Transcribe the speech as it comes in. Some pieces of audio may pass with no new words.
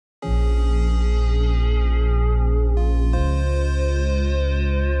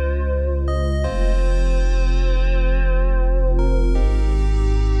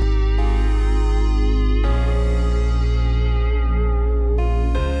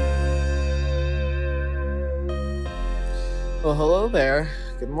Well, hello there.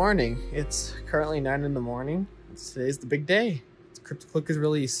 Good morning. It's currently 9 in the morning. Today's the big day. It's CryptoClickers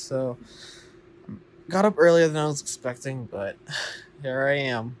release, so got up earlier than I was expecting, but here I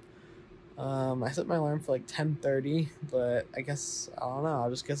am. I set my alarm for like 10:30, but I guess, I don't know, I'll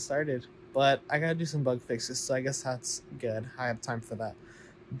just get started. But I gotta do some bug fixes, so I guess that's good. I have time for that.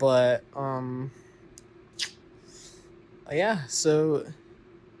 But, yeah, so,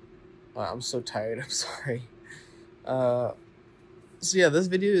 wow, I'm so tired, I'm sorry. So yeah, this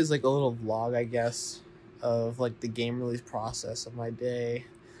video is like a little vlog, I guess, of like the game release process of my day.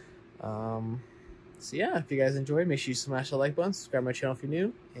 So yeah, if you guys enjoyed, make sure you smash the like button, subscribe to my channel if you're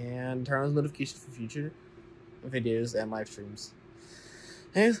new, and turn on notifications for future videos and live streams.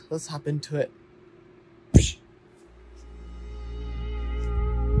 Anyways, let's hop into it.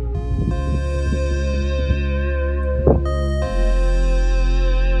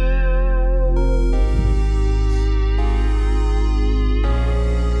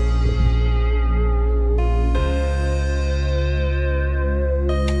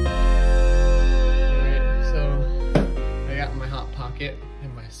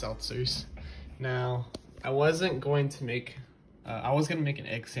 Seltzers. Now, I wasn't going to make I was gonna make an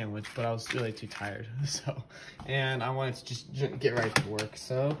egg sandwich, but I was really too tired. And I wanted to just get right to work.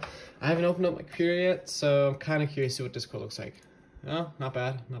 So I haven't opened up my computer yet, so I'm kind of curious to see what Discord looks like. Oh, not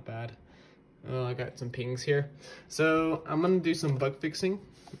bad, not bad. Oh, I got some pings here. So I'm gonna do some bug fixing,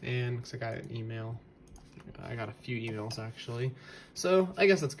 and because I got an email. I got a few emails actually, so I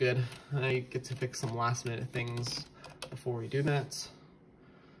guess that's good. I get to fix some last minute things before we do that.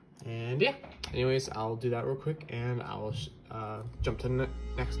 And yeah, anyways, I'll do that real quick and I'll jump to the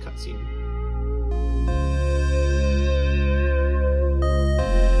next cutscene.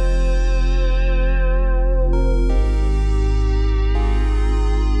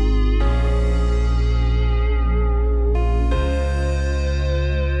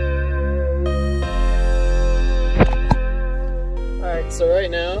 Alright, so right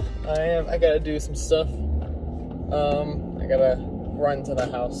now I gotta do some stuff. I gotta run to the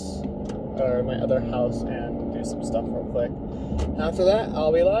house, or my other house, and do some stuff real quick. After that,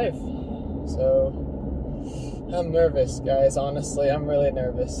 I'll be live. So, I'm nervous, guys. Honestly, I'm really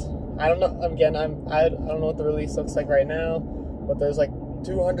nervous. I don't know, again, I don't know what the release looks like right now, but there's like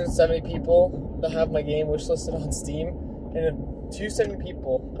 270 people that have my game wishlisted on Steam, and 270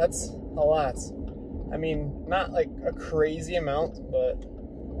 people, that's a lot. I mean, not like a crazy amount, but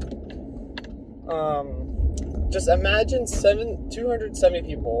just imagine 270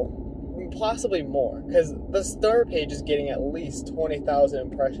 people, possibly more, because the star page is getting at least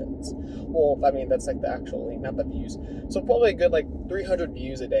 20,000 impressions. Well, I mean, that's like the actual link, not the views. So probably a good like 300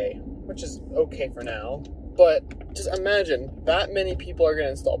 views a day, which is okay for now. But just imagine that many people are going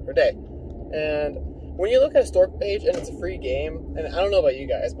to install per day. And when you look at a store page and it's a free game, and I don't know about you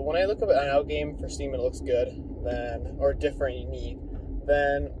guys, but when I look at an out game for Steam and it looks good, then, or different, unique,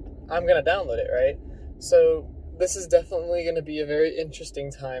 then I'm going to download it, right? So this is definitely going to be a very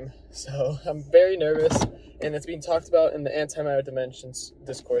interesting time. So I'm very nervous, and it's being talked about in the Antimatter Dimensions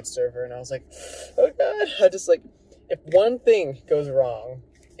Discord server, and I was like, oh god, I just like, if one thing goes wrong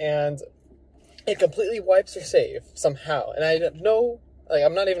and it completely wipes your save somehow, and I know, like,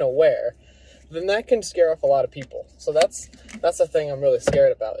 I'm not even aware, then that can scare off a lot of people. So that's the thing I'm really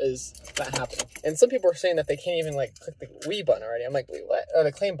scared about, is that happening. And some people are saying that they can't even like click the we button already. I'm like, wait, what? Or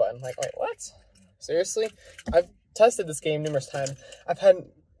the claim button. I'm like, wait, what? Seriously? I've tested this game numerous times. I've had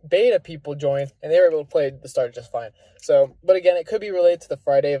beta people join, and they were able to play the start just fine. So, but again, it could be related to the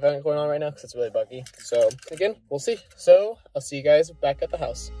Friday event going on right now, because it's really buggy. So, again, we'll see. So, I'll see you guys back at the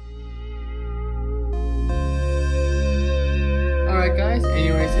house. Alright guys,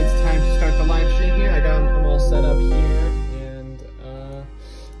 anyways, it's time to start the live stream here. I got them all set up here, and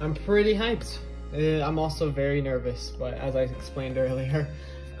I'm pretty hyped. I'm also very nervous, but as I explained earlier,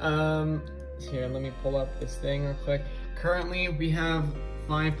 here, let me pull up this thing real quick. Currently, we have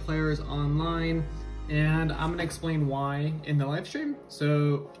 5 players online, and I'm gonna explain why in the live stream.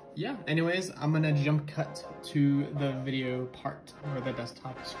 So yeah, anyways, I'm gonna jump cut to the video part, or the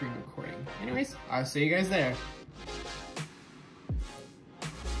desktop screen recording. Anyways, I'll see you guys there.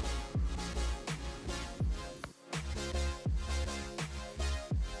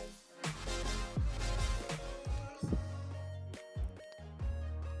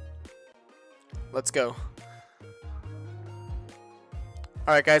 Let's go.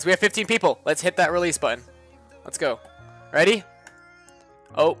 Alright guys, we have 15 people. Let's hit that release button. Let's go. Ready?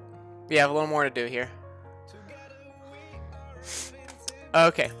 Oh, we have a little more to do here.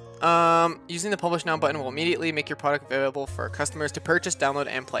 Okay. Using the Publish Now button will immediately make your product available for customers to purchase, download,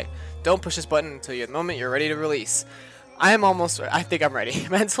 and play. Don't push this button until the moment you're ready to release. I am almost. I think I'm ready.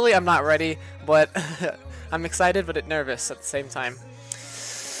 Mentally, I'm not ready, but I'm excited but nervous at the same time.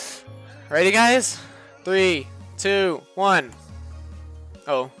 Ready, guys? 3, 2, 1.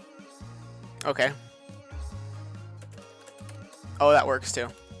 Oh. Okay. Oh, that works too.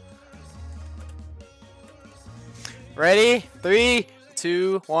 Ready? 3,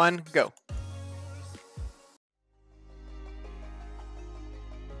 2, 1, go.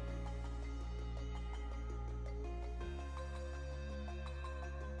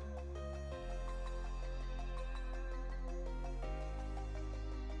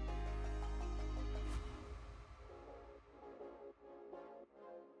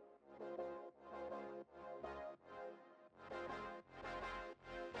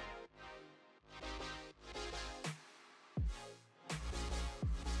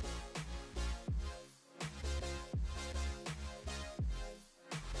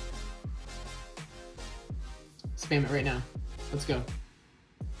 Spam it right now. Let's go.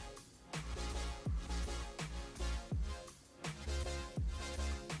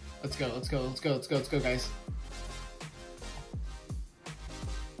 Let's go, let's go, let's go, let's go, let's go, guys.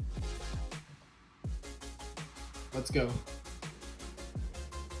 Let's go.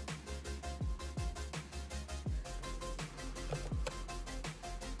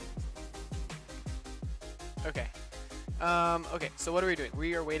 Okay. Okay, so what are we doing?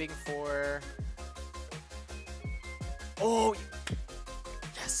 We are waiting for... Oh!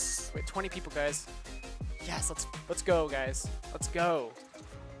 Yes! Wait, 20 people, guys. Yes, let's go, guys. Let's go.